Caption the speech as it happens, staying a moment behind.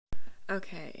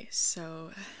Okay,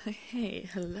 so hey,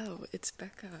 hello, it's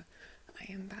Becca.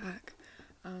 I am back.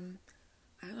 I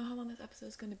don't know how long this episode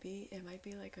is gonna be. It might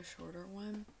be like a shorter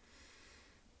one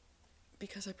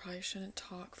because I probably shouldn't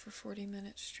talk for 40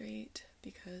 minutes straight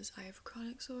because I have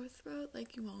chronic sore throat,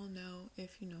 like you all know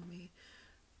if you know me.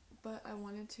 But I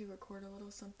wanted to record a little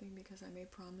something because I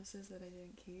made promises that I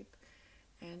didn't keep,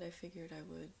 and I figured I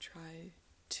would try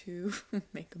to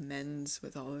make amends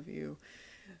with all of you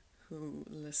who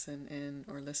listen in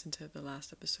or listen to the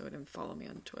last episode and follow me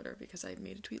on Twitter, because I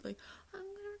made a tweet like, I'm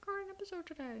gonna record an episode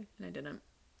today, and I didn't.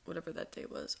 Whatever that day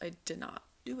was, I did not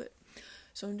do it.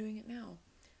 So I'm doing it now.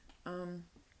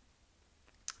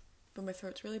 But my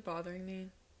throat's really bothering me,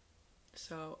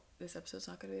 so this episode's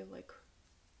not gonna be like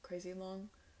crazy long,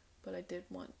 but I did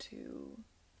want to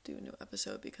do a new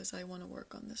episode because I want to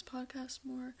work on this podcast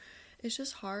more. It's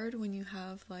just hard when you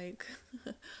have like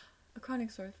a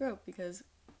chronic sore throat, because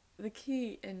the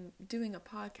key in doing a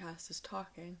podcast is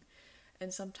talking,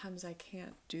 and sometimes I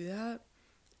can't do that.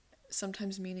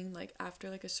 Sometimes meaning like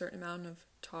after like a certain amount of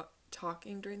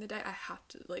talking during the day, I have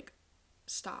to like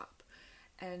stop.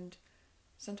 And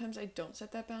sometimes I don't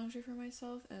set that boundary for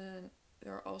myself, and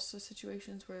there are also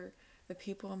situations where the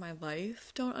people in my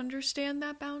life don't understand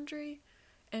that boundary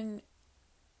and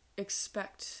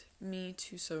expect me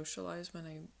to socialize when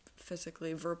I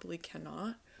physically, verbally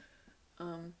cannot.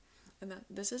 And that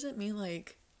this isn't me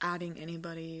like adding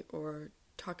anybody or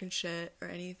talking shit or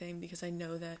anything, because I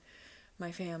know that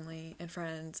my family and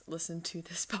friends listen to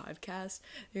this podcast.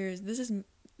 This is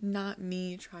not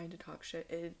me trying to talk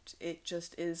shit. It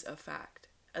just is a fact,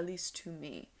 at least to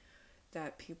me,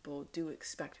 that people do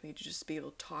expect me to just be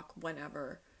able to talk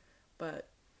whenever. But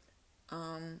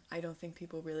I don't think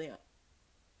people really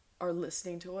are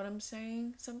listening to what I'm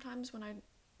saying sometimes when I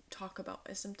talk about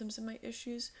my symptoms and my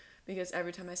issues, because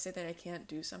every time I say that I can't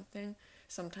do something,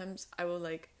 sometimes I will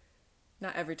like,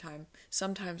 not every time,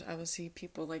 sometimes I will see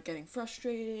people like getting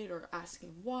frustrated or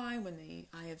asking why when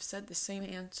I have said the same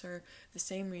answer, the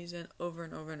same reason over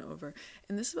and over and over.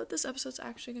 And this is what this episode's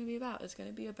actually going to be about. It's going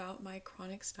to be about my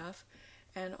chronic stuff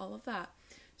and all of that.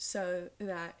 So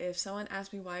that if someone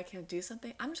asks me why I can't do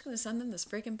something, I'm just going to send them this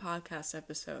freaking podcast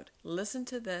episode. Listen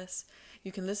to this.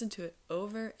 You can listen to it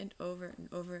over and over and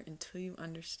over until you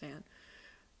understand.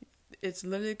 It's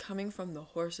literally coming from the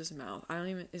horse's mouth.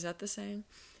 Is that the saying?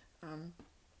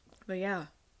 But yeah,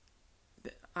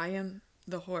 I am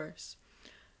the horse.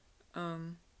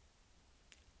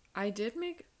 I did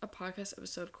make a podcast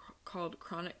episode called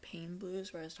Chronic Pain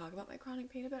Blues, where I was talking about my chronic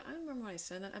pain a bit. I don't remember when I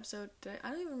said that episode. I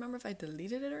don't even remember if I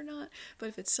deleted it or not, but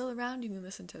if it's still around, you can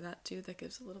listen to that too. That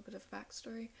gives a little bit of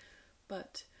backstory.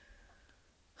 But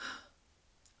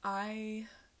I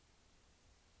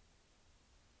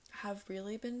have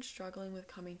really been struggling with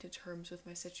coming to terms with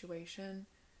my situation.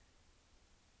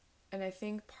 And I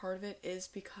think part of it is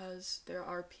because there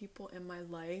are people in my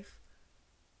life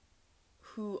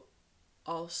who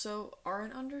also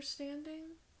aren't understanding,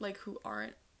 like who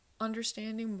aren't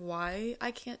understanding why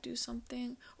I can't do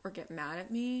something or get mad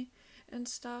at me and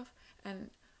stuff.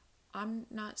 And I'm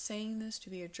not saying this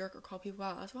to be a jerk or call people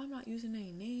out. That's why I'm not using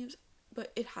any names,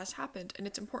 but it has happened, and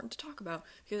it's important to talk about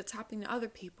because it's happening to other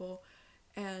people,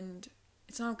 and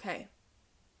it's not okay.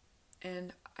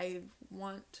 And I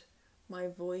want my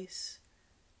voice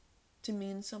to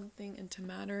mean something and to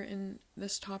matter in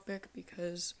this topic,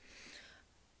 because,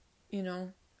 you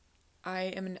know, I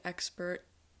am an expert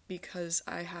because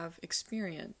I have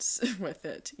experience with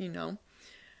it, you know.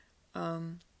 I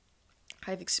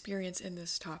have experience in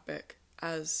this topic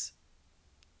as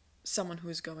someone who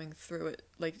is going through it,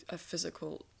 like a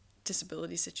physical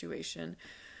disability situation.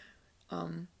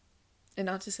 And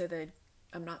not to say that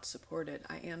I'm not supported.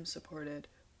 I am supported,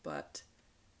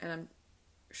 and I'm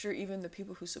sure even the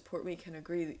people who support me can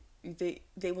agree that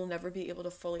they will never be able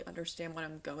to fully understand what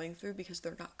I'm going through because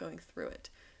they're not going through it.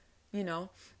 You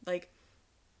know, like,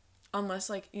 unless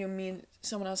like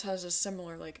someone else has a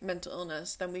similar like mental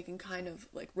illness, then we can kind of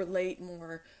like relate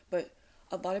more. But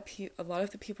a lot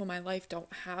of the people in my life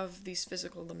don't have these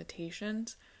physical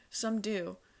limitations. Some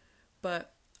do,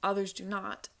 but others do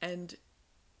not, and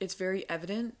it's very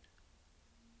evident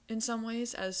in some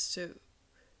ways as to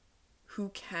who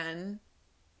can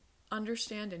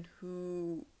understand and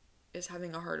who is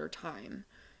having a harder time.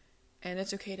 And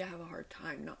it's okay to have a hard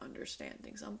time not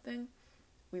understanding something.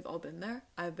 We've all been there.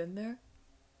 I've been there.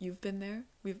 You've been there.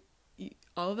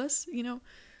 All of us, you know.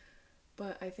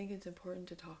 But I think it's important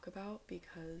to talk about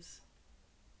because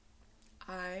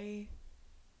I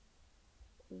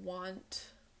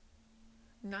want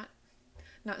not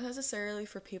necessarily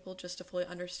for people just to fully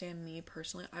understand me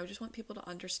personally. I just want people to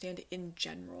understand in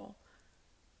general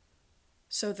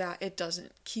so that it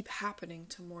doesn't keep happening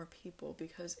to more people,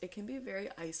 because it can be very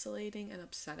isolating and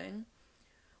upsetting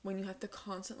when you have to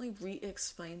constantly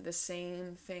re-explain the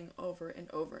same thing over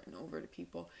and over and over to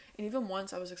people. And even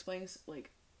once I was explaining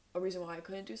like a reason why I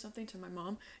couldn't do something to my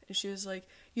mom, and she was like,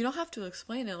 "You don't have to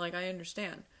explain it, like I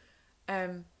understand."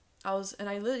 And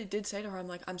I literally did say to her, I'm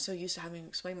like, I'm so used to having to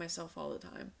explain myself all the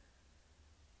time.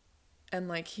 And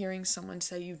like hearing someone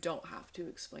say you don't have to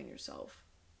explain yourself,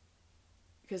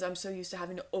 because I'm so used to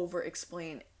having to over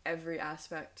explain every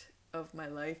aspect of my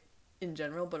life in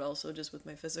general, but also just with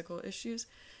my physical issues.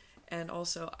 And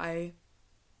also I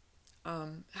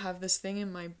have this thing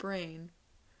in my brain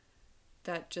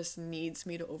that just needs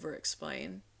me to over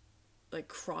explain, like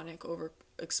chronic over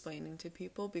explaining to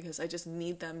people, because I just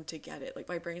need them to get it. Like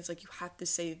my brain's like, you have to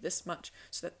say this much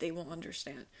so that they will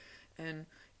understand. And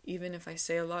even if I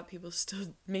say a lot, people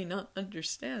still may not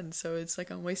understand, so it's like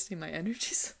I'm wasting my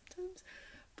energy sometimes.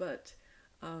 But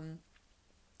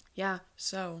yeah,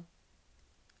 so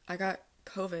I got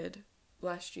COVID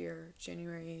last year,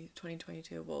 January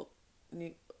 2022. Well,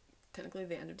 technically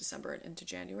the end of December and into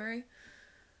January.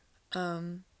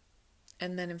 And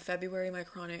then in February my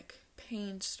chronic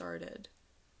pain started.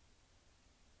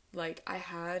 Like, I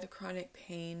had chronic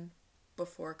pain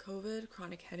before COVID,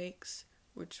 chronic headaches,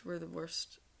 which were the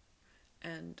worst,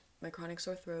 and my chronic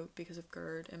sore throat because of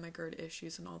GERD and my GERD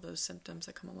issues and all those symptoms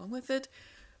that come along with it.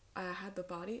 I had the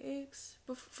body aches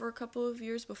for a couple of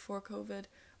years before COVID,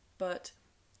 but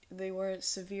they weren't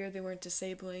severe, they weren't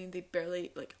disabling, they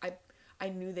barely, like, I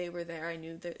knew they were there, I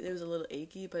knew that it was a little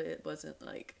achy, but it wasn't,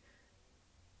 like,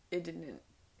 it didn't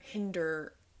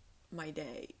hinder my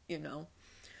day, you know?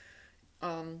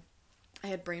 I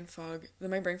had brain fog.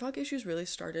 My brain fog issues really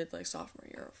started like sophomore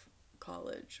year of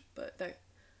college, but that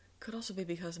could also be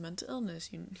because of mental illness.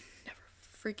 You never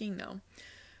freaking know.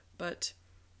 But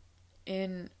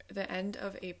in the end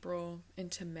of April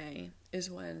into May is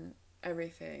when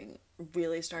everything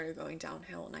really started going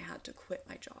downhill and I had to quit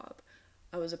my job.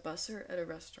 I was a busser at a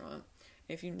restaurant.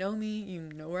 If you know me, you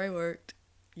know where I worked.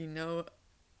 You know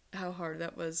how hard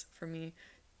that was for me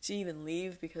to even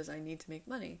leave, because I need to make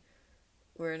money.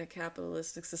 We're in a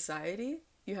capitalistic society.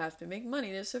 You have to make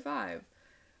money to survive.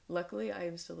 Luckily, I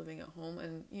am still living at home,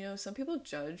 and you know, some people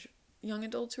judge young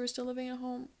adults who are still living at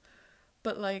home,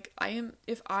 but like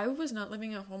if I was not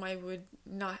living at home, I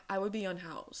would be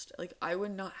unhoused. Like, I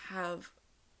would not have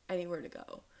anywhere to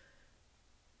go.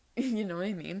 You know what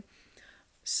I mean?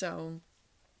 So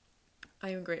I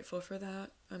am grateful for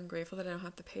that. I'm grateful that I don't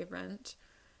have to pay rent.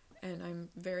 And I'm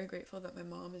very grateful that my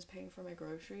mom is paying for my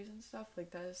groceries and stuff.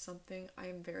 Like, that is something I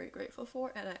am very grateful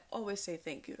for. And I always say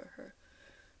thank you to her,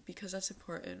 because that's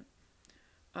important.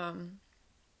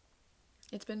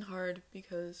 It's been hard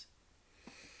because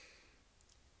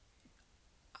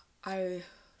I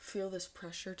feel this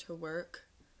pressure to work,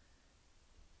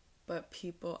 but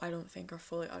people I don't think are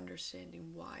fully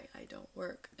understanding why I don't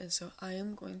work. And so I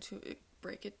am going to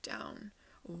break it down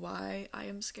why I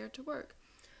am scared to work.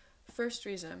 First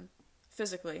reason,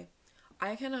 physically,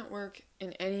 I cannot work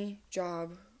in any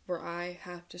job where I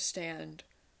have to stand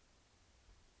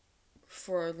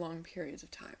for long periods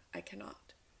of time. I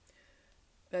cannot.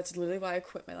 That's literally why I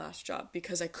quit my last job,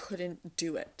 because I couldn't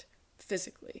do it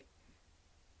physically.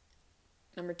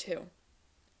 Number 2,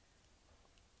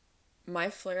 my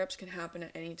flare-ups can happen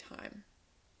at any time.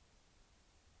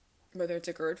 Whether it's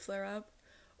a GERD flare-up,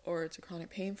 or it's a chronic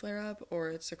pain flare-up, or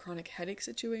it's a chronic headache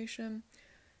situation,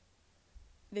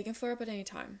 they can flare up at any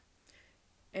time.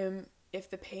 And if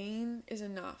the pain is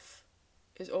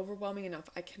overwhelming enough,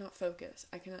 I cannot focus.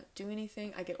 I cannot do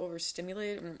anything. I get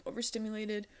overstimulated. I'm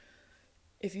overstimulated.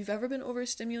 If you've ever been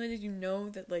overstimulated, you know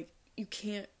that, like, you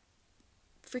can't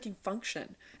freaking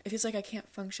function. It feels like I can't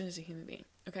function as a human being,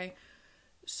 okay?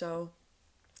 So,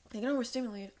 if I get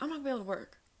overstimulated, I'm not going to be able to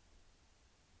work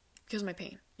because of my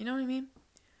pain. You know what I mean?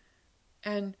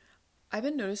 And I've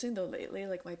been noticing, though, lately,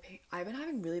 like, my pain, I've been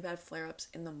having really bad flare-ups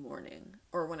in the morning,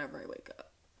 or whenever I wake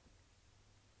up.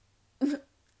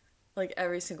 Like,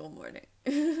 every single morning.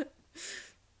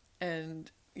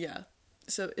 And, yeah.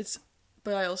 So,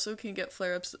 but I also can get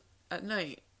flare-ups at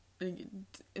night, like,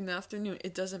 in the afternoon.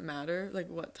 It doesn't matter, like,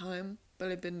 what time,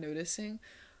 but I've been noticing,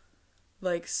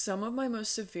 like, some of my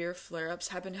most severe flare-ups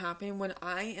have been happening when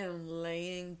I am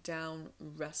laying down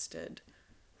rested.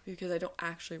 Because I don't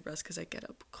actually rest, because I get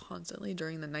up constantly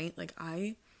during the night. Like,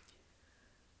 I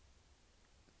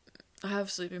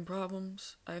have sleeping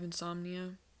problems, I have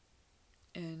insomnia,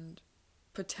 and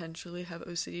potentially have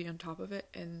OCD on top of it,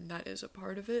 and that is a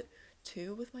part of it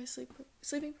too with my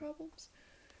sleeping problems.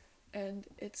 And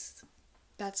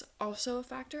that's also a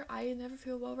factor. I never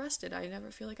feel well rested. I never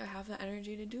feel like I have the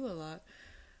energy to do a lot.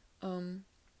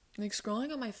 Like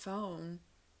scrolling on my phone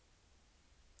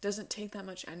doesn't take that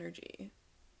much energy.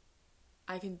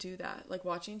 I can do that. Like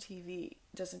watching TV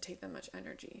doesn't take that much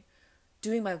energy.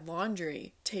 Doing my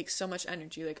laundry takes so much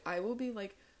energy. Like I will be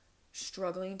like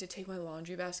struggling to take my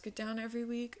laundry basket down every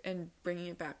week and bringing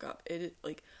it back up. It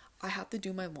like I have to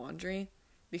do my laundry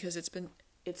because it's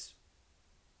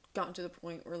gotten to the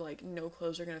point where like no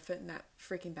clothes are gonna fit in that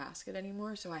freaking basket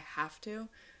anymore, so I have to.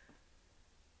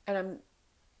 And I'm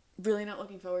really not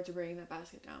looking forward to bringing that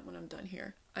basket down when I'm done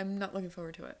here. I'm not looking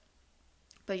forward to it.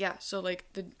 But yeah, so like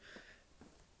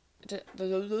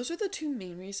those are the two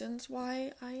main reasons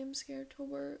why I am scared to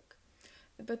work.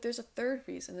 But there's a third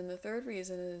reason, and the third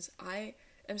reason is I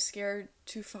am scared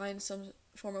to find some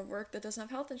form of work that doesn't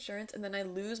have health insurance, and then I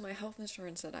lose my health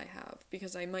insurance that I have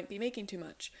because I might be making too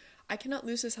much. I cannot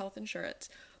lose this health insurance.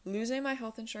 Losing my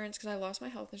health insurance, because I lost my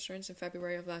health insurance in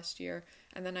February of last year,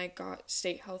 and then I got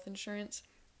state health insurance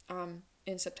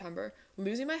in September.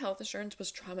 Losing my health insurance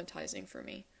was traumatizing for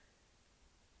me.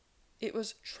 It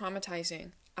was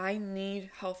traumatizing. I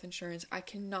need health insurance. I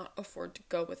cannot afford to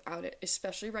go without it,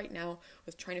 especially right now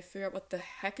with trying to figure out what the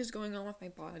heck is going on with my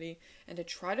body and to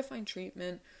try to find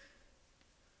treatment.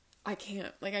 I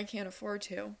can't afford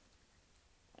to.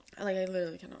 Like, I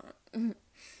literally cannot.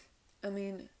 I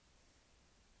mean,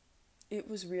 it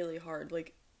was really hard.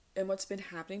 Like, and what's been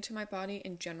happening to my body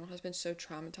in general has been so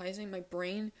traumatizing. My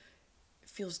brain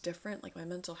feels different. Like, my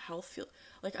mental health feels...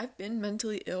 Like, I've been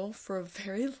mentally ill for a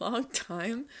very long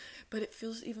time, but it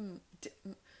feels even...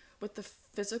 with the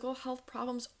physical health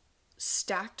problems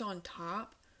stacked on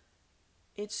top,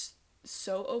 it's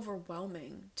so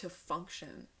overwhelming to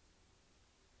function.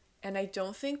 And I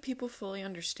don't think people fully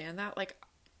understand that. Like,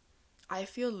 I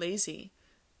feel lazy,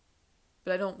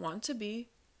 but I don't want to be.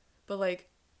 But like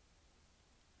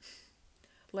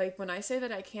when I say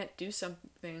that I can't do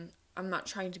something, I'm not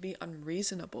trying to be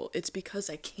unreasonable. It's because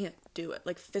I can't do it.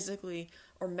 Like, physically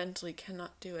or mentally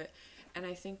cannot do it. And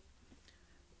I think,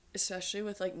 especially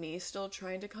with like me still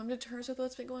trying to come to terms with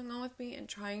what's been going on with me and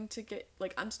trying to get,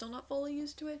 like, I'm still not fully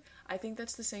used to it. I think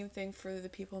that's the same thing for the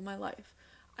people in my life.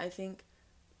 I think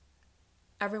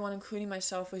everyone, including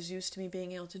myself, was used to me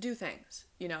being able to do things,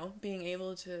 you know, being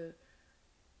able to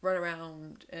run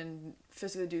around and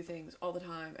physically do things all the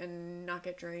time and not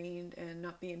get drained and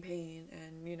not be in pain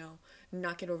and, you know,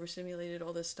 not get overstimulated,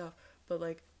 all this stuff. But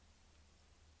like,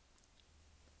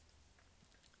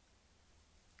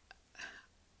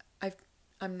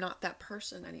 I'm not that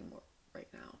person anymore right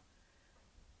now.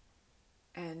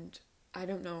 And I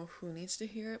don't know who needs to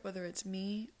hear it, whether it's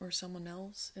me or someone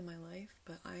else in my life,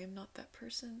 but I am not that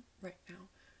person right now.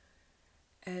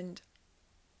 And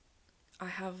I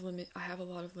have a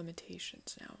lot of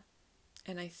limitations now.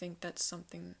 And I think that's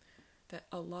something that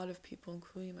a lot of people,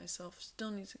 including myself,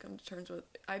 still need to come to terms with.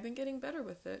 I've been getting better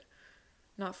with it.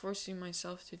 Not forcing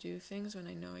myself to do things when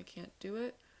I know I can't do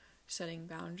it. Setting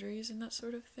boundaries and that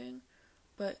sort of thing.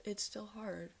 But it's still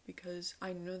hard because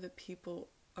I know that people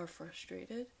are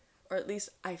frustrated. Or at least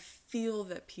I feel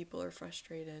that people are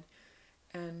frustrated.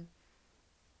 And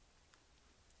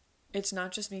it's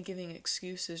not just me giving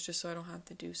excuses just so I don't have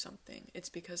to do something. It's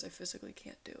because I physically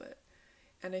can't do it.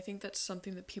 And I think that's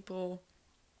something that people,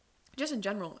 just in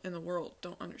general in the world,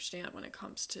 don't understand when it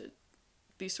comes to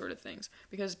these sort of things.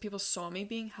 Because people saw me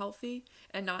being healthy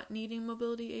and not needing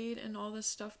mobility aid and all this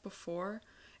stuff before.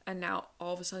 And now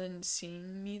all of a sudden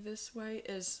seeing me this way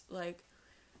is like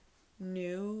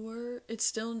newer.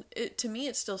 To me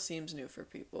it still seems new for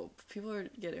people. People are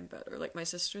getting better. Like my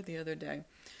sister the other day,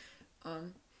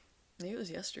 maybe it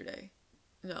was yesterday.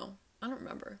 No, I don't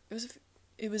remember.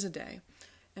 It was a day.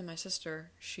 And my sister,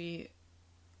 she,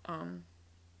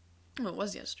 it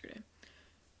was yesterday.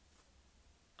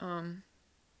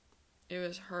 It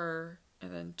was her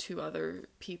and then two other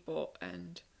people,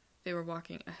 and they were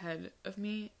walking ahead of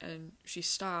me, and she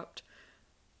stopped,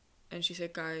 and she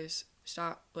said, "Guys,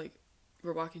 stop, like,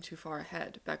 we're walking too far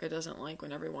ahead. Becca doesn't like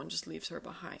when everyone just leaves her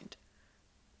behind."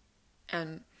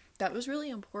 And that was really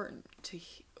important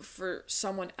for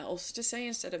someone else to say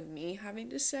instead of me having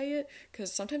to say it,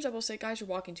 because sometimes I will say, "Guys, you're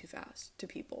walking too fast," to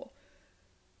people,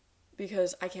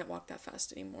 because I can't walk that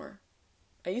fast anymore.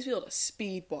 I used to be able to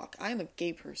speed walk. I am a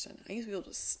gay person. I used to be able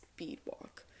to speed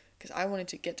walk because I wanted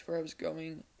to get to where I was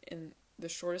going in the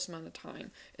shortest amount of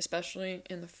time, especially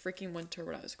in the freaking winter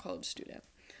when I was a college student.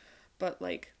 But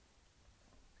like,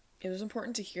 it was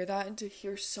important to hear that and to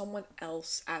hear someone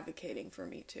else advocating for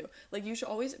me too. Like, you should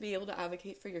always be able to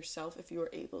advocate for yourself if you are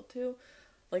able to.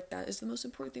 Like, that is the most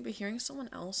important thing. But hearing someone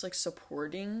else, like,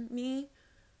 supporting me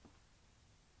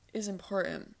is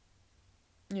important,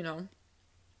 you know?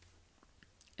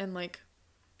 And, like,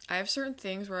 I have certain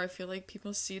things where I feel like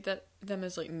people see them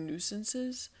as, like,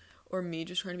 nuisances or me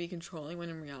just trying to be controlling when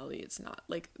in reality it's not.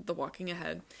 Like, the walking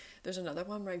ahead. There's another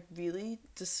one where I really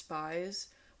despise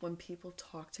when people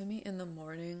talk to me in the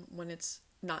morning when it's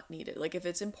not needed. Like, if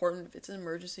it's important, if it's an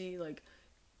emergency, like,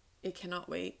 it cannot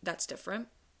wait, that's different.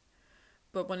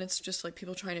 But when it's just, like,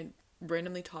 people trying to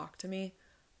randomly talk to me,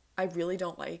 I really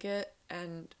don't like it.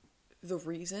 And the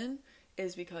reason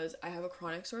is because I have a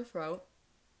chronic sore throat.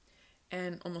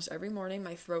 And almost every morning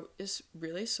my throat is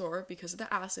really sore because of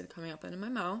the acid coming up into my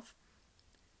mouth.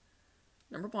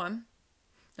 Number one.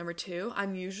 Number two,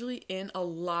 I'm usually in a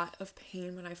lot of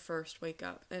pain when I first wake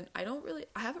up. And I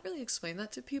haven't really explained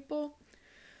that to people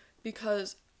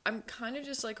because I'm kind of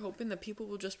just like hoping that people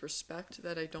will just respect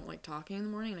that I don't like talking in the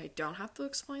morning and I don't have to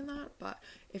explain that. But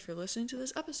if you're listening to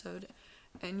this episode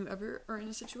and you ever are in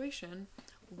a situation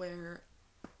where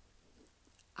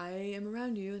I am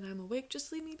around you and I'm awake,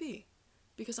 just leave me be.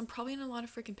 Because I'm probably in a lot of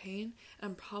freaking pain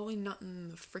and I'm probably not in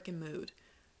the freaking mood.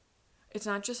 It's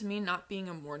not just me not being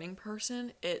a morning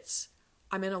person,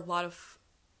 I'm in a lot of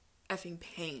effing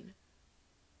pain.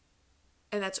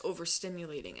 And that's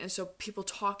overstimulating. And so people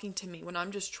talking to me when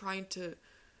I'm just trying to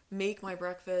make my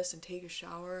breakfast and take a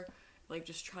shower, like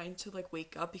just trying to like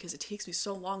wake up because it takes me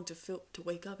so long to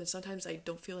wake up, and sometimes I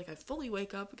don't feel like I fully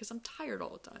wake up because I'm tired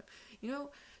all the time. You know?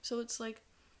 So it's like,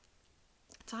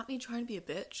 it's not me trying to be a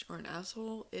bitch or an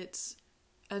asshole. It's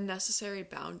a necessary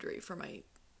boundary for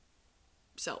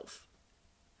myself.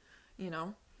 You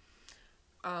know?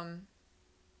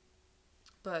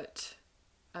 But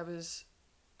I'm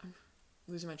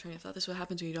losing my train of thought. This is what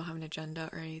happens when you don't have an agenda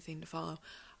or anything to follow.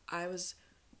 I was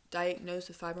diagnosed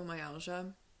with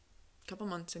fibromyalgia a couple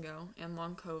months ago and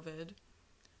long COVID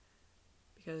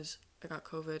because I got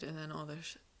COVID and then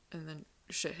and then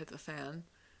shit hit the fan.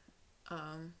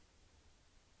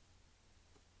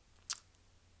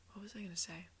 What was I gonna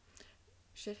say?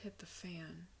 Shit hit the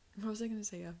fan. What was I gonna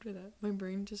say after that? My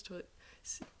brain just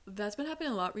that's been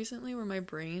happening a lot recently where my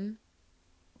brain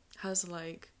has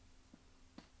like,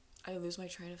 I lose my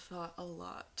train of thought a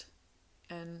lot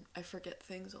and I forget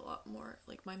things a lot more.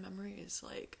 Like my memory is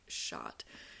like shot.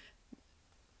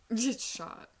 It's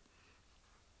shot.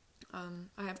 I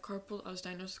was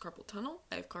diagnosed with carpal tunnel.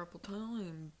 I have carpal tunnel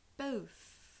in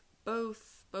both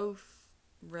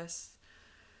wrists.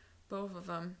 Both of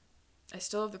them. I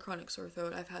still have the chronic sore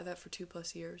throat. I've had that for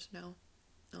 2+ years now.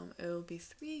 It'll be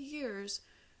 3 years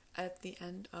at the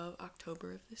end of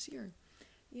October of this year.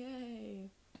 Yay.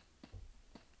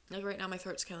 Like right now my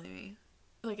throat's killing me.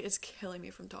 Like it's killing me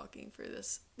from talking for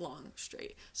this long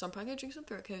straight. So I'm probably gonna drink some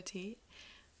throat care tea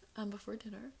before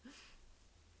dinner.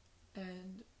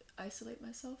 And isolate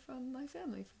myself from my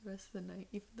family for the rest of the night,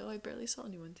 even though I barely saw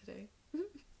anyone today.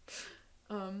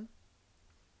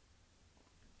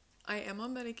 I am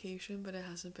on medication, but it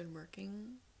hasn't been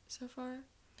working so far.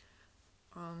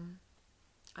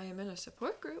 I am in a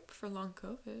support group for long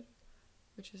COVID,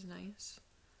 which is nice.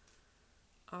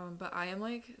 But I am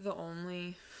like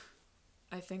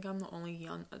I think I'm the only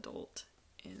young adult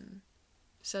in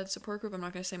said support group. I'm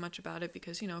not going to say much about it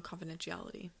because,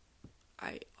 confidentiality.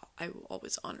 I will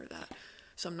always honor that.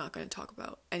 So I'm not going to talk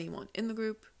about anyone in the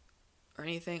group or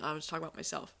anything. I'll just talk about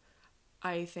myself.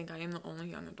 I think I am the only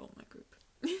young adult in my group.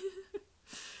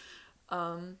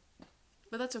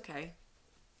 But that's okay.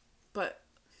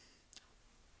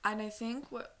 And I think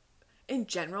in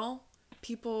general,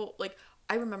 people, like,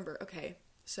 I remember, okay,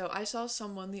 so I saw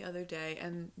someone the other day,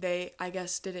 and they, I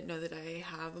guess, didn't know that I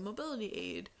have a mobility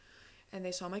aid, and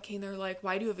they saw my cane, they're like,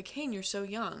 why do you have a cane? You're so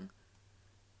young.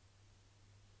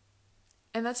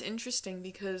 And that's interesting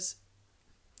because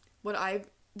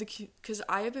because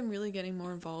I have been really getting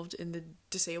more involved in the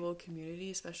disabled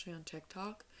community, especially on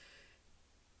TikTok.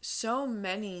 So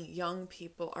many young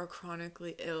people are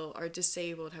chronically ill, are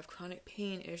disabled, have chronic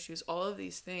pain issues, all of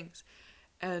these things.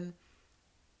 And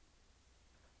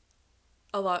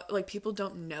a lot, like, people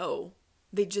don't know.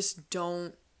 They just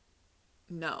don't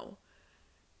know.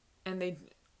 And they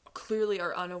clearly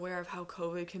are unaware of how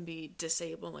COVID can be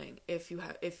disabling if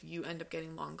you end up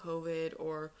getting long COVID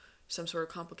or some sort of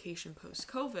complication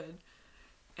post-COVID.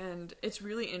 And it's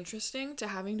really interesting to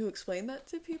having to explain that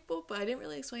to people, but I didn't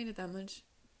really explain it that much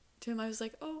to him. I was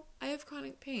like, oh, I have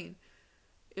chronic pain.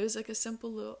 It was like a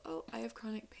simple little, oh, I have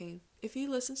chronic pain. If he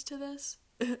listens to this,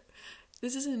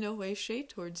 this is in no way shade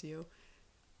towards you.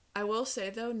 I will say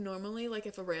though, normally, like,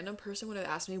 if a random person would have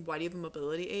asked me, why do you have a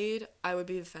mobility aid? I would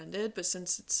be offended, but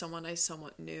since it's someone I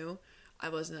somewhat knew, I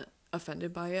wasn't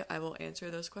offended by it. I will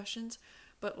answer those questions.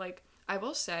 But, like, I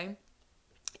will say,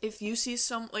 if you see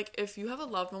if you have a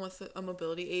loved one with a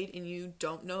mobility aid and you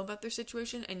don't know about their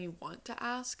situation and you want to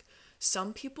ask,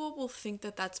 some people will think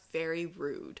that that's very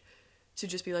rude to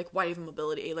just be like, why do you have a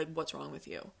mobility aid? Like, what's wrong with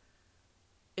you?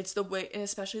 It's the way, and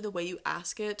especially the way you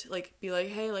ask it, like, be like,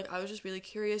 hey, like, I was just really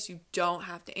curious. You don't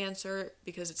have to answer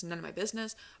because it's none of my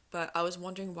business, but I was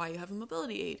wondering why you have a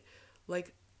mobility aid.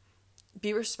 Like,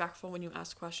 be respectful when you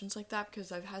ask questions like that,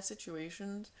 because I've had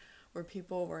situations where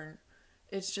people weren't,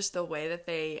 it's just the way that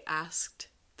they asked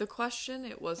the question,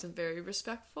 it wasn't very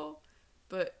respectful,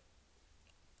 but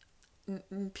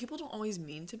people don't always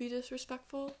mean to be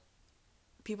disrespectful.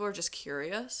 People are just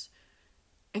curious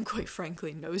and, quite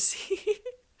frankly, nosy.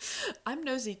 I'm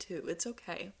nosy too, it's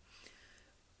okay.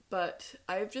 But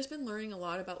I've just been learning a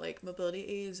lot about, like, mobility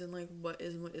aids and, like, what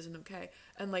is and what isn't okay.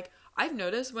 And, like, I've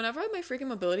noticed whenever I have my freaking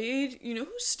mobility aid, you know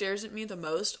who stares at me the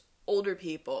most? Older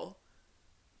people.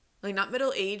 Like, not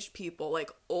middle-aged people,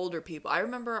 like, older people. I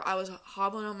remember I was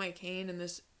hobbling on my cane and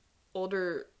this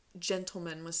older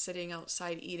gentleman was sitting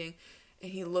outside eating,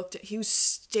 and he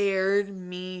stared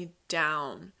me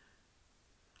down.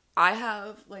 I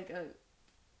have, like, a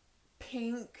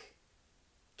pink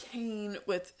cane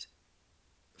with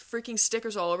freaking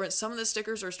stickers all over it. Some of the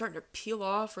stickers are starting to peel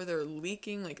off or they're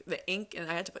leaking, like, the ink,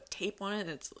 and I had to put tape on it,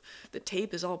 and the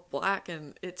tape is all black,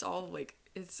 and it's all, like,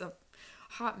 it's a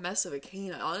hot mess of a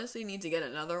cane. I honestly need to get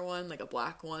another one, like a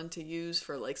black one, to use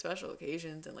for, like, special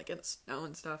occasions and, like, in the snow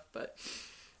and stuff. But,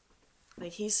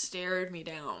 like, he stared me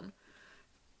down,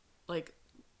 like.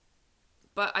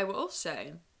 But I will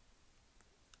say,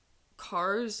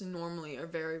 cars normally are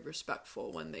very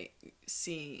respectful when they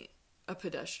see a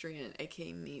pedestrian,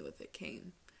 aka me, with a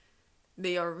cane.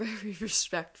 They are very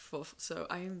respectful, so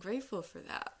I am grateful for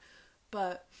that.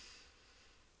 But,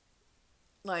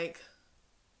 like,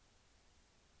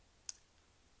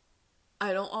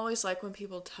 I don't always like when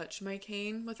people touch my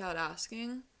cane without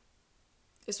asking.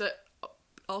 It's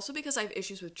also because I have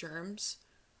issues with germs.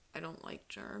 I don't like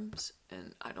germs,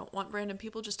 and I don't want random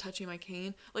people just touching my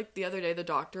cane. Like, the other day, the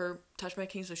doctor touched my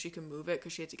cane so she could move it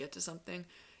because she had to get to something.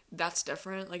 That's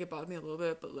different. Like, it bothered me a little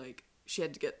bit, but, like, she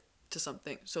had to get to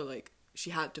something, so, like,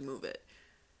 she had to move it.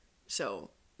 So,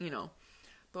 you know.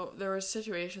 But there were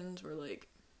situations where, like,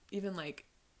 even, like,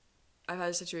 I've had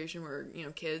a situation where, you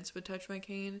know, kids would touch my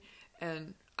cane,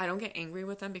 and I don't get angry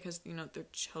with them because, you know, they're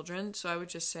children, so I would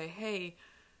just say, hey,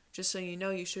 just so you know,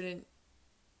 you shouldn't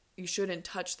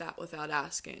touch that without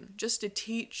asking. Just to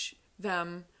teach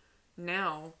them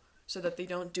now so that they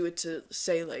don't do it to,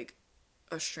 say, like,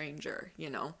 a stranger, you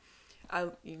know?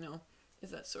 Is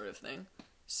that sort of thing.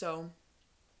 So,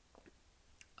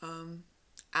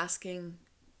 asking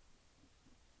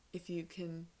if you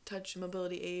can touch a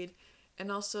mobility aid,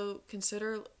 and also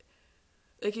consider,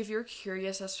 like, if you're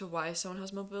curious as to why someone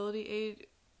has mobility aid,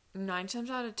 9 times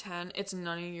out of 10, it's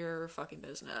none of your fucking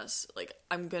business. Like,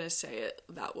 I'm gonna say it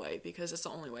that way because it's the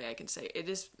only way I can say it. It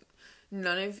is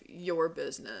none of your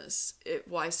business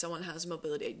why someone has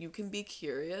mobility aid. You can be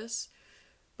curious,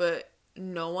 but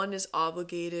no one is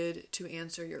obligated to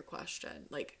answer your question.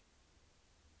 Like,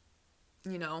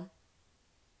 you know,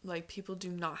 like, people do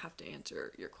not have to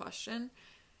answer your question.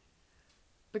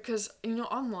 Because, you know,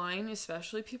 online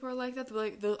especially, people are like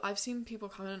that. I've seen people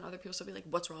comment on other people, so be like,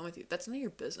 what's wrong with you? That's none of your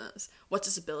business. What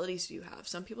disabilities do you have?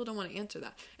 Some people don't want to answer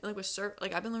that. And,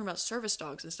 like, I've been learning about service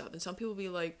dogs and stuff, and some people be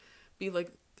like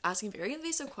asking very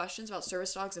invasive questions about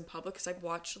service dogs in public, because I've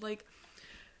watched, like,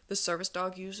 the service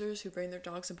dog users who bring their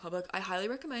dogs in public. I highly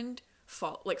recommend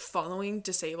following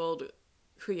disabled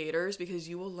creators, because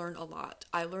you will learn a lot.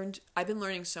 I've been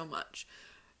learning so much,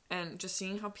 and just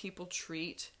seeing how people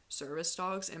treat service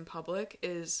dogs in public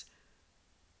is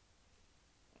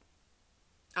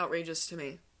outrageous to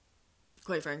me,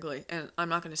 quite frankly. And I'm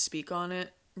not going to speak on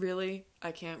it, really.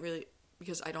 I can't really,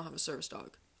 because I don't have a service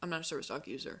dog. I'm not a service dog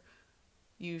user.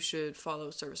 You should follow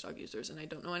service dog users, and I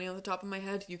don't know any on the top of my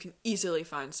head. You can easily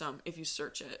find some if you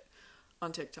search it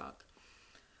on TikTok.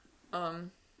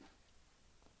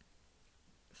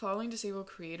 Following disabled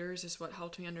creators is what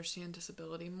helped me understand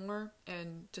disability more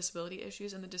and disability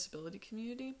issues in the disability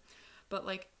community. But,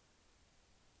 like,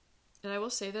 and I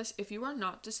will say this, if you are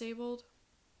not disabled,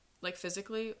 like,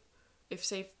 physically, if,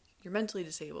 say, you're mentally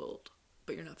disabled,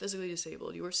 but you're not physically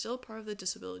disabled, you are still part of the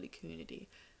disability community.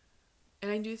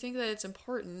 And I do think that it's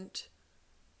important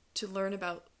to learn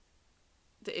about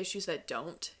the issues that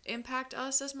don't impact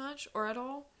us as much or at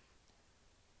all.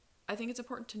 I think it's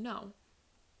important to know,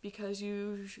 because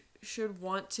you should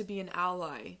want to be an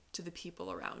ally to the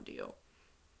people around you.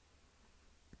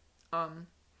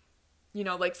 You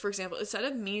know, like, for example, instead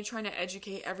of me trying to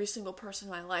educate every single person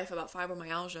in my life about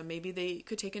fibromyalgia, maybe they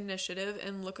could take initiative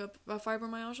and look up about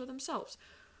fibromyalgia themselves.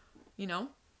 You know?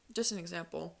 Just an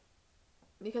example.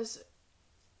 Because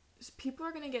people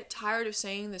are going to get tired of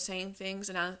saying the same things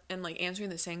and like answering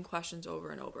the same questions over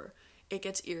and over. It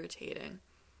gets irritating.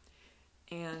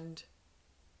 And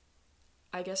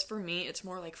I guess for me, it's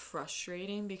more like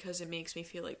frustrating because it makes me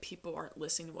feel like people aren't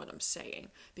listening to what I'm saying.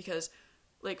 Because,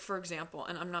 like, for example,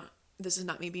 and this is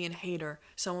not me being a hater,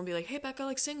 someone will be like, hey, Becca,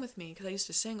 like, sing with me, because I used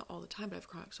to sing all the time, but I have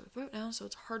chronic sore throat now, so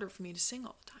it's harder for me to sing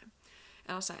all the time.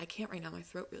 And I'll say, I can't right now, my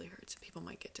throat really hurts, and people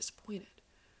might get disappointed.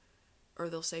 Or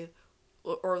they'll say,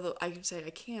 I can say, I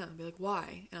can't, and be like,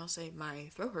 why? And I'll say, my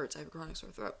throat hurts, I have a chronic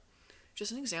sore throat.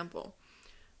 Just an example.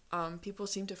 People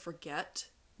seem to forget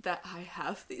that I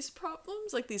have these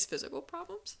problems, like these physical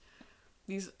problems,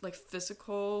 these like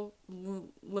physical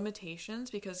limitations,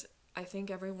 because I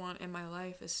think everyone in my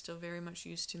life is still very much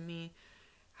used to me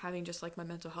having just like my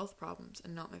mental health problems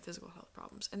and not my physical health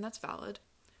problems. And that's valid.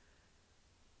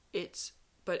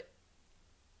 But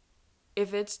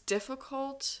if it's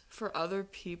difficult for other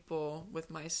people with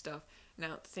my stuff,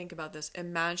 now think about this.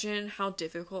 Imagine how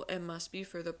difficult it must be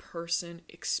for the person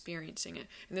experiencing it.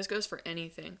 And this goes for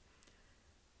anything.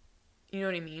 You know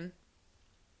what I mean?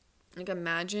 Like,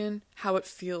 imagine how it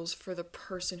feels for the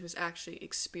person who's actually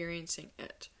experiencing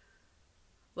it.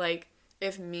 Like,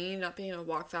 if me not being able to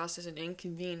walk fast is an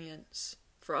inconvenience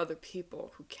for other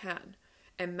people who can,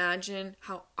 imagine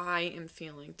how I am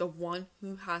feeling, the one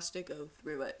who has to go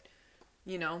through it,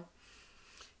 you know?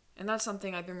 And that's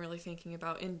something I've been really thinking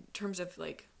about in terms of,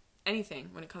 like, anything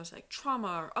when it comes to, like, trauma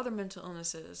or other mental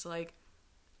illnesses. Like,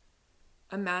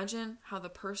 imagine how the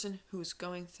person who's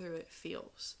going through it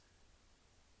feels.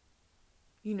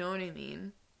 You know what I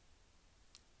mean?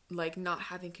 Like, not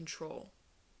having control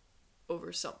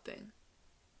over something.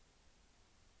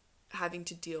 Having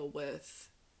to deal with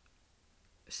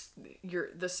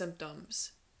the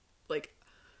symptoms. Like,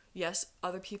 yes,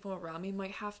 other people around me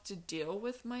might have to deal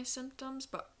with my symptoms,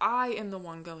 but I am the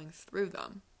one going through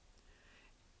them.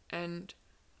 And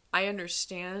I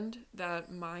understand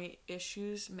that my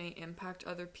issues may impact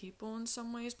other people in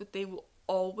some ways, but they will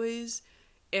always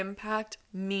impact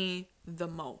me the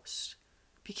most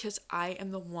because I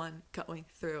am the one going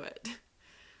through it.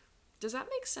 Does that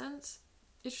make sense?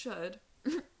 It should.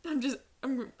 I'm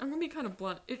gonna be kind of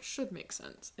blunt. It should make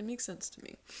sense. It makes sense to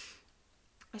me.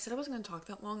 I said I wasn't gonna talk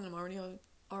that long, and I'm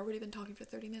already been talking for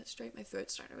 30 minutes straight. My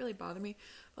throat's starting to really bother me.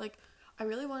 Like, I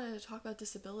really wanted to talk about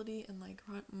disability and like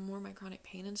more my chronic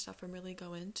pain and stuff and really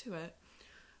go into it,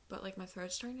 but like my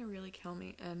throat's starting to really kill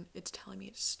me and it's telling me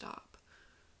to stop.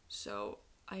 So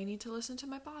I need to listen to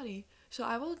my body. So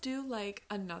I will do like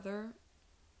another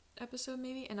episode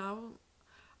maybe, and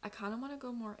I kind of want to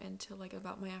go more into like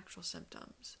about my actual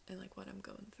symptoms and like what I'm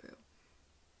going through.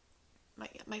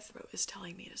 My throat is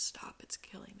telling me to stop. It's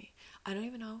killing me. I don't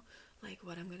even know like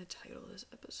what I'm going to title this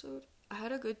episode. I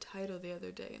had a good title the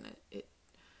other day and it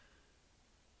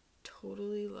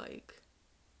totally like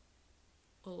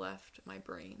left my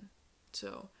brain.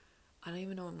 So I don't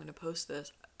even know I'm going to post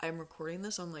this. I'm recording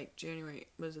this on like January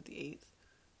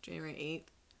 8th.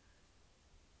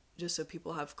 Just so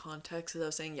people have context, as I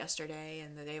was saying yesterday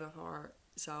and the day before,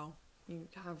 so you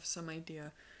have some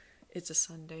idea. It's a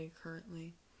Sunday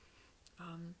currently.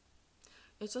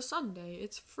 It's a Sunday.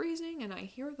 It's freezing and I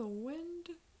hear the wind.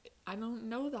 I don't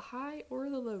know the high or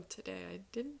the low today. I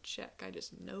didn't check. I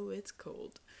just know it's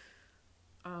cold.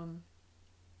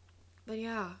 But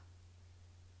yeah.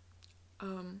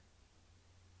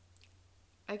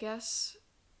 I guess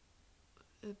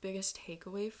the biggest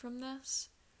takeaway from this,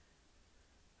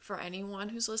 for anyone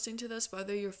who's listening to this,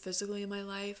 whether you're physically in my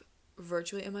life,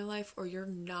 virtually in my life, or you're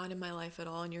not in my life at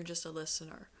all and you're just a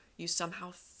listener, you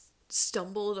somehow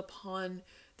stumbled upon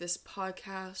this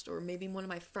podcast, or maybe one of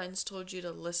my friends told you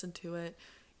to listen to it,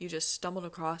 you just stumbled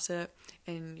across it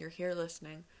and you're here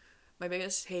listening. My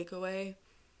biggest takeaway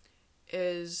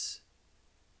is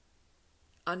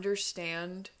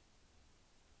understand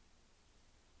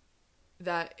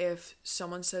that if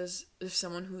someone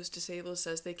who's disabled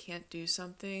says they can't do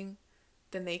something,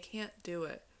 then they can't do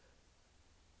it.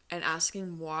 And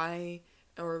asking why,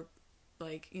 or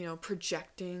like, you know,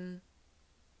 projecting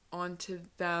onto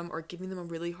them or giving them a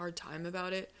really hard time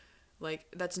about it, like,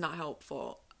 that's not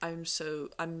helpful. I'm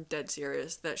dead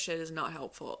serious. That shit is not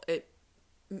helpful. It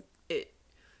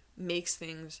makes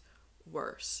things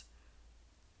worse.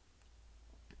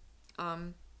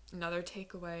 Another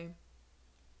takeaway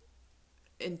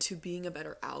into being a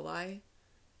better ally,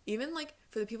 even like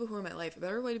for the people who are in my life, a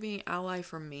better way to be an ally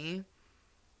for me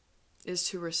is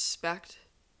to respect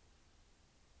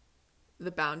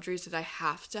the boundaries that I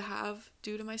have to have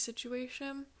due to my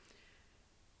situation.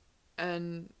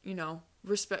 And, you know,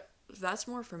 that's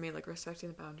more for me, like, respecting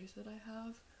the boundaries that I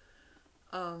have.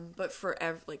 But for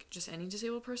like, just any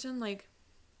disabled person, like,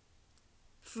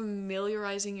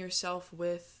 familiarizing yourself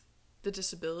with the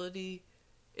disability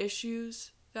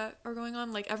issues that are going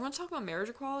on. Like, everyone's talking about marriage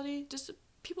equality. Just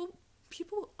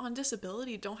people on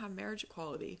disability don't have marriage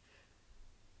equality.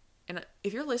 And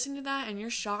if you're listening to that and you're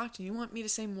shocked and you want me to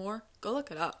say more, go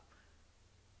look it up.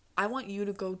 I want you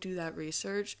to go do that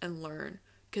research and learn,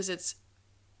 because it's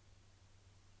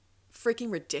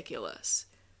freaking ridiculous.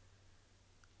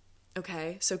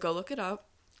 Okay, so go look it up,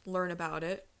 learn about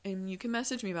it, and you can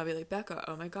message me about it, like, Becca,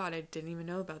 oh my god, I didn't even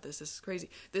know about this. This is crazy.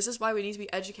 This is why we need to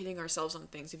be educating ourselves on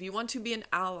things. If you want to be an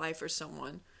ally for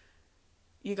someone,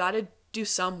 you gotta do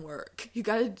some work. You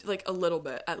gotta, like, a little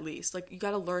bit at least. Like, you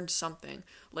gotta learn something.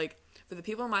 Like, for the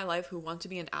people in my life who want to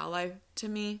be an ally to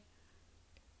me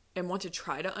and want to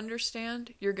try to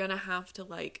understand, you're gonna have to,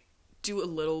 like, do a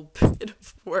little bit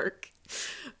of work.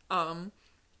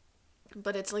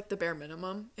 But it's like the bare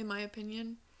minimum, in my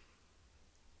opinion.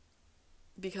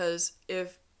 Because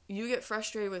if you get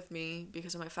frustrated with me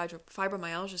because of my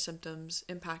fibromyalgia symptoms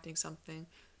impacting something,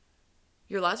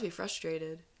 you're allowed to be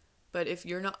frustrated. But if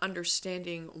you're not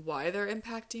understanding why they're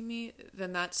impacting me,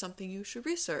 then that's something you should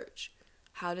research.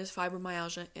 How does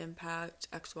fibromyalgia impact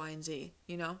X, Y, and Z,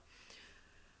 you know?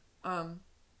 And,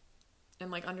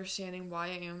 like, understanding why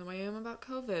I am the way I am about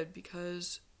COVID,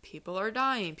 because people are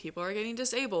dying, people are getting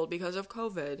disabled because of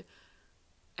COVID.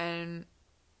 And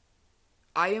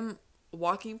I am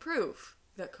walking proof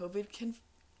that COVID can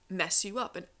mess you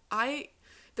up. And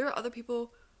there are other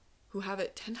people who have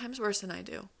it 10 times worse than I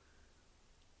do.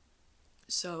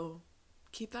 So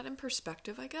keep that in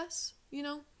perspective, I guess, you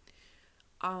know?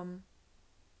 I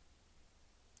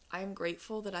am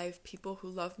grateful that I have people who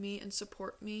love me and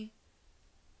support me.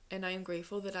 And I am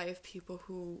grateful that I have people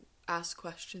who ask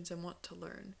questions and want to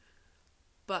learn.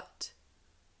 But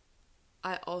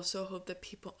I also hope that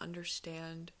people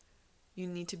understand you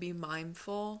need to be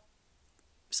mindful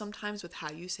sometimes with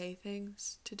how you say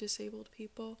things to disabled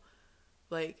people.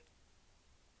 Like,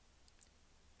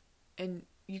 and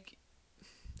you,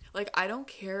 like, I don't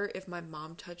care if my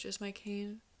mom touches my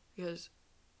cane, because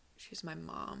she's my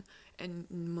mom, and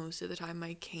most of the time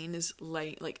my cane is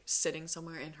like sitting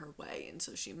somewhere in her way, and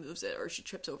so she moves it, or she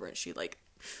trips over and she, like,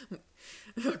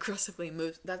 aggressively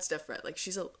moves. That's different. Like,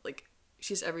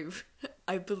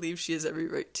 I believe she has every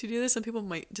right to do this. Some people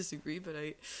might disagree, but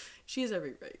she has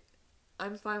every right.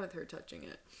 I'm fine with her touching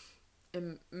it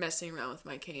and messing around with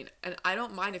my cane. And I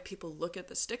don't mind if people look at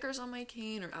the stickers on my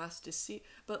cane or ask to see,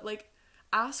 but, like,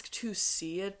 ask to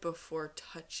see it before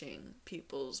touching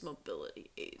people's mobility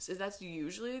aids. That's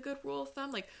usually a good rule of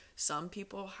thumb. Like, some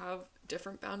people have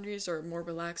different boundaries or more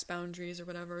relaxed boundaries or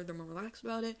whatever. They're more relaxed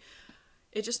about it.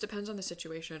 It just depends on the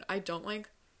situation. I don't like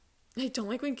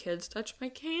when kids touch my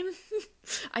cane.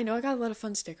 I know I got a lot of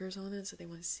fun stickers on it, so they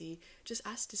want to see. Just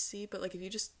ask to see, but, like, if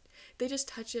they just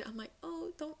touch it, I'm like,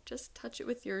 oh, don't just touch it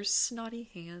with your snotty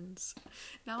hands.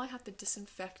 Now I have to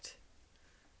disinfect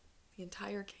the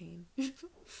entire cane.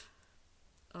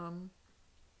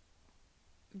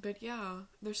 But yeah,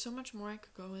 there's so much more I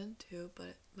could go into,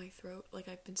 but my throat, like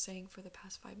I've been saying for the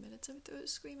past 5 minutes, my throat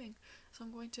is screaming. So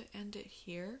I'm going to end it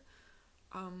here.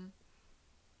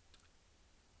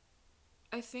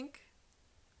 I think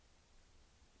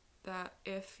that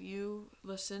if you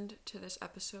listened to this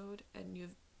episode and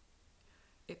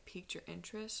it piqued your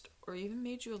interest, or even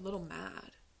made you a little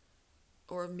mad,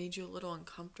 or made you a little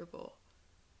uncomfortable,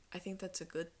 I think that's a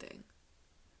good thing.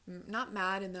 Not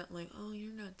mad in that, like, oh,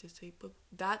 you're not disabled.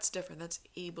 That's different. That's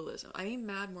ableism. I mean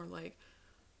mad more like,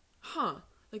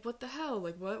 like, what the hell?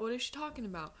 Like, what is she talking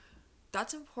about?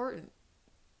 That's important.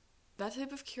 That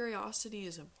type of curiosity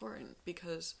is important,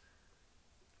 because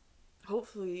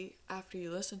hopefully after you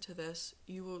listen to this,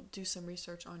 you will do some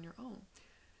research on your own,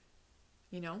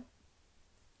 you know?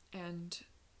 And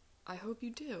I hope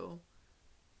you do,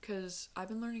 because I've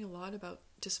been learning a lot about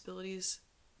disabilities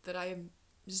that I have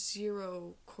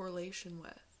zero correlation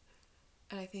with.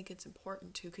 And I think it's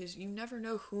important too, because you never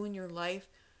know who in your life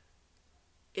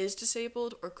is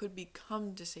disabled or could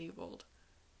become disabled.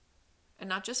 And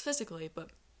not just physically,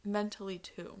 but mentally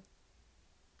too.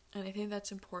 And I think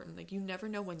that's important. Like, you never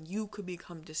know when you could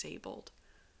become disabled.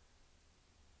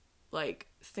 Like,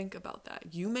 think about that.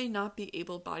 You may not be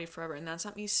able-bodied forever, and that's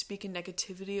not me speaking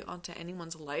negativity onto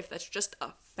anyone's life. That's just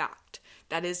a fact.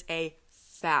 That is a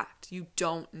fact. You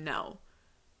don't know.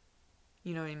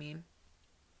 You know what I mean?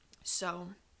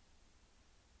 So,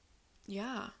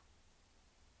 yeah.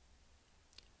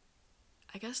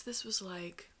 I guess this was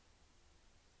like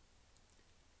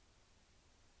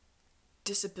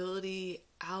disability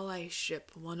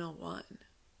allyship 101.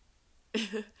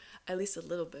 At least a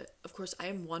little bit. Of course, I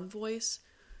am one voice,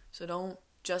 so don't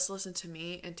just listen to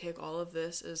me and take all of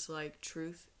this as like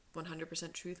truth,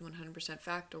 100% truth, 100%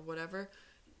 fact, or whatever.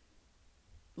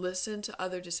 Listen to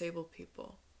other disabled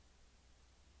people.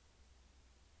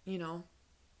 You know,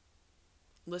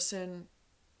 listen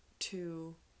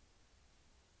to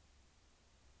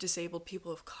disabled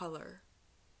people of color.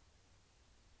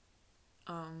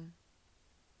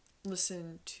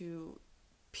 Listen to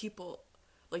people,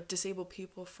 like disabled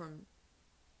people from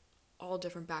all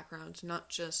different backgrounds, not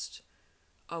just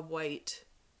a white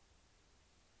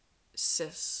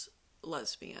cis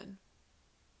lesbian.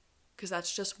 Because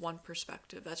that's just one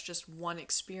perspective. That's just one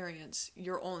experience.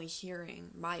 You're only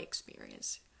hearing my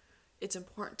experience. It's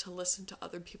important to listen to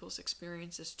other people's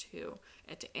experiences too,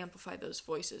 and to amplify those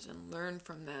voices and learn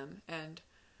from them and,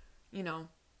 you know,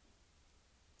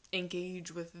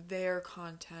 engage with their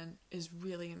content is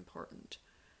really important.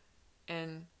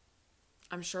 And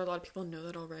I'm sure a lot of people know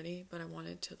that already, but I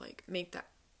wanted to like make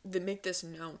this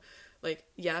known. Like,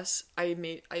 yes, I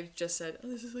just said, oh,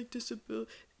 this is like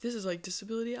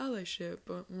disability allyship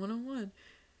 101.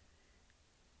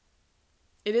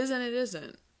 It is and it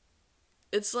isn't.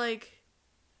 It's like,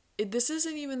 this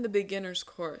isn't even the beginner's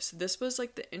course. This was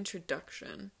like the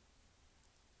introduction.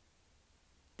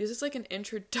 This is like an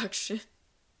introduction.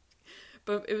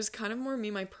 But it was kind of more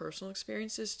my personal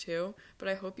experiences too. But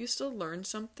I hope you still learned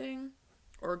something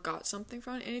or got something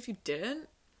from it. And if you didn't,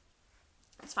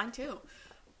 that's fine too.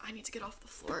 I need to get off the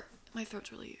floor. My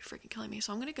throat's really freaking killing me.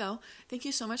 So I'm going to go. Thank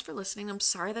you so much for listening. I'm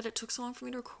sorry that it took so long for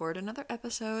me to record another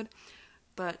episode.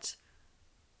 But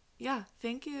yeah,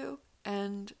 thank you.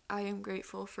 And I am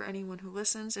grateful for anyone who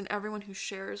listens and everyone who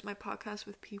shares my podcast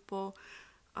with people.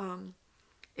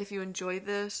 If you enjoy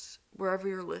this, wherever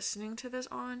you're listening to this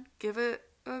on, give it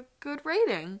a good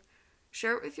rating.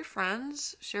 Share it with your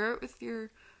friends. Share it with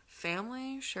your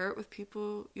family. Share it with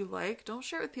people you like. Don't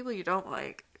share it with people you don't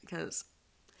like, because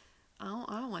I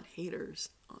don't want haters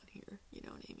on here. You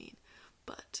know what I mean?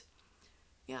 But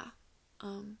yeah,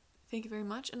 thank you very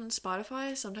much. And on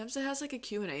Spotify, sometimes it has like a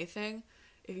Q&A thing.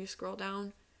 If you scroll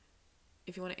down,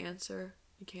 if you want to answer,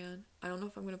 you can. I don't know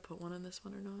if I'm going to put one on this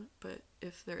one or not, but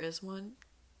if there is one,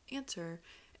 answer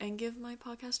and give my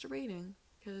podcast a rating,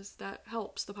 because that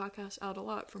helps the podcast out a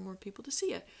lot for more people to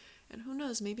see it. And who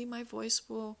knows, maybe my voice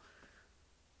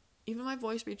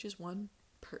reaches one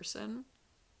person,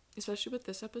 especially with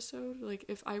this episode. Like,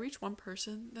 if I reach one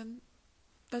person, then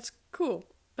that's cool.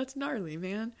 That's gnarly,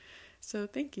 man. So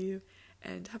thank you,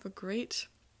 and have a great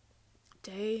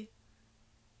day,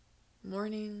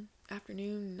 morning,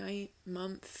 afternoon, night,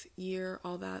 month, year,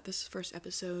 all that. This is the first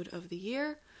episode of the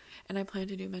year, and I plan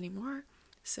to do many more.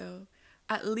 So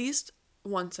at least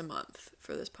once a month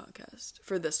for this podcast.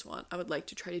 For this one, I would like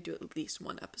to try to do at least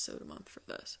one episode a month for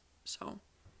this. So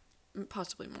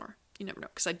possibly more. You never know,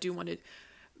 because I do want to,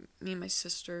 me and my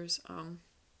sister's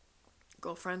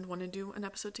girlfriend want to do an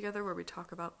episode together where we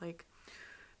talk about like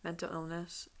mental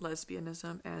illness,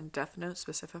 lesbianism, and Death Note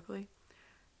specifically.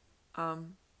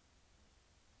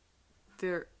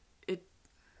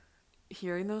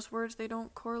 Hearing those words, they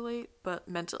don't correlate, but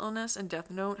mental illness and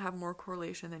Death Note have more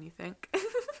correlation than you think.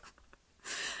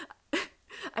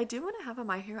 I do want to have a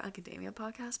My Hero Academia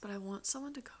podcast, but I want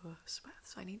someone to co-host with,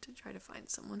 so I need to try to find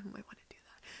someone who might want to do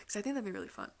that, because I think that'd be really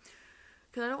fun.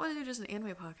 Because I don't want to do just an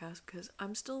anime podcast, because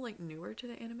I'm still like newer to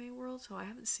the anime world, so I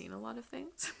haven't seen a lot of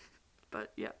things.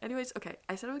 But yeah, anyways, okay,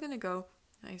 I said I was going to go,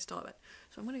 and I still have it.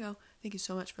 So I'm going to go. Thank you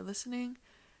so much for listening,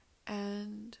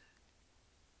 and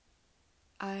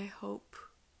I hope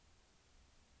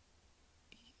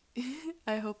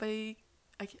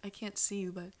I can't see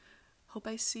you, but hope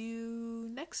I see you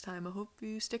next time. I hope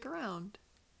you stick around.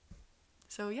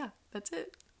 So yeah, that's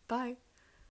it. Bye.